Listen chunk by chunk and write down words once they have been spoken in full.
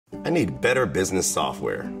I need better business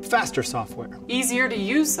software. Faster software. Easier to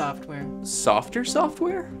use software. Softer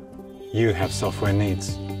software? You have software needs,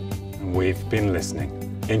 and we've been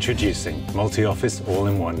listening. Introducing Multi-Office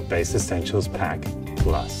All-in-One Base Essentials Pack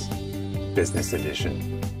Plus, Business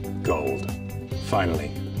Edition, Gold.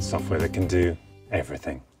 Finally, software that can do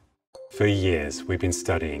everything. For years, we've been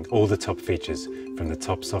studying all the top features from the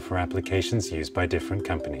top software applications used by different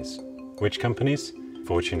companies. Which companies?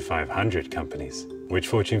 Fortune 500 companies. Which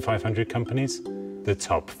Fortune 500 companies? The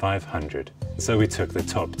top 500. So we took the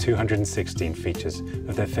top 216 features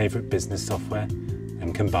of their favorite business software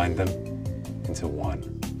and combined them into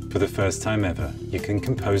one. For the first time ever, you can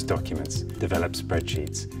compose documents, develop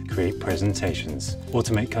spreadsheets, create presentations,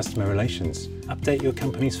 automate customer relations, update your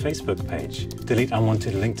company's Facebook page, delete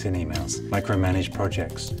unwanted LinkedIn emails, micromanage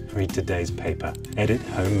projects, read today's paper, edit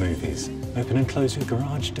home movies, open and close your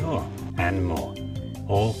garage door, and more,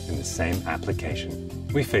 all in the same application.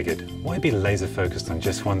 We figured, why be laser focused on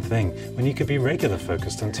just one thing when you could be regular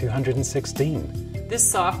focused on 216? This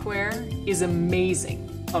software is amazing.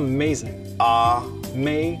 Amazing.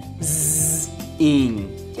 Amazing.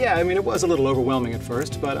 Yeah, I mean, it was a little overwhelming at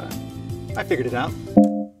first, but I figured it out.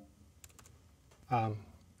 I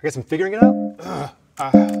guess I'm figuring it out?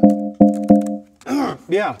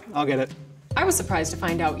 Yeah, I'll get it. I was surprised to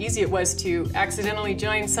find how easy it was to accidentally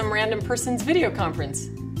join some random person's video conference.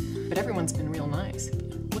 But everyone's been real nice.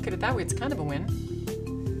 Look at it that way, it's kind of a win.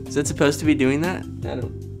 Is that supposed to be doing that? I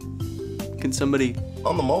don't... Can somebody...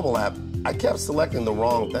 On the mobile app, I kept selecting the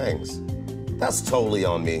wrong things. That's totally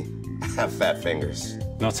on me. I have fat fingers.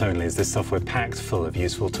 Not only is this software packed full of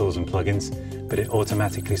useful tools and plugins, but it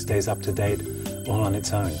automatically stays up to date, all on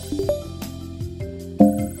its own.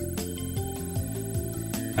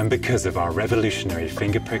 And because of our revolutionary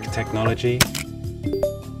fingerprick technology,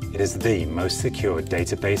 it is the most secure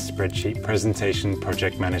database, spreadsheet, presentation,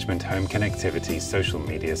 project management, home connectivity, social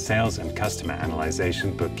media, sales, and customer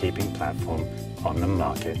analyzation bookkeeping platform on the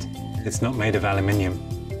market. It's not made of aluminium,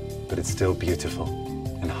 but it's still beautiful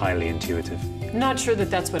and highly intuitive. Not sure that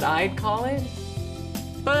that's what I'd call it,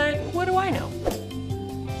 but what do I know?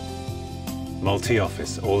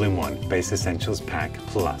 Multi-Office All-in-One Base Essentials Pack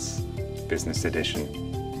Plus, Business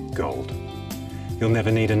Edition, Gold. You'll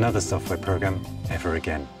never need another software program ever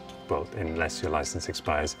again. Well, unless your license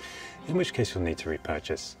expires, in which case you'll need to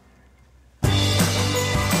repurchase.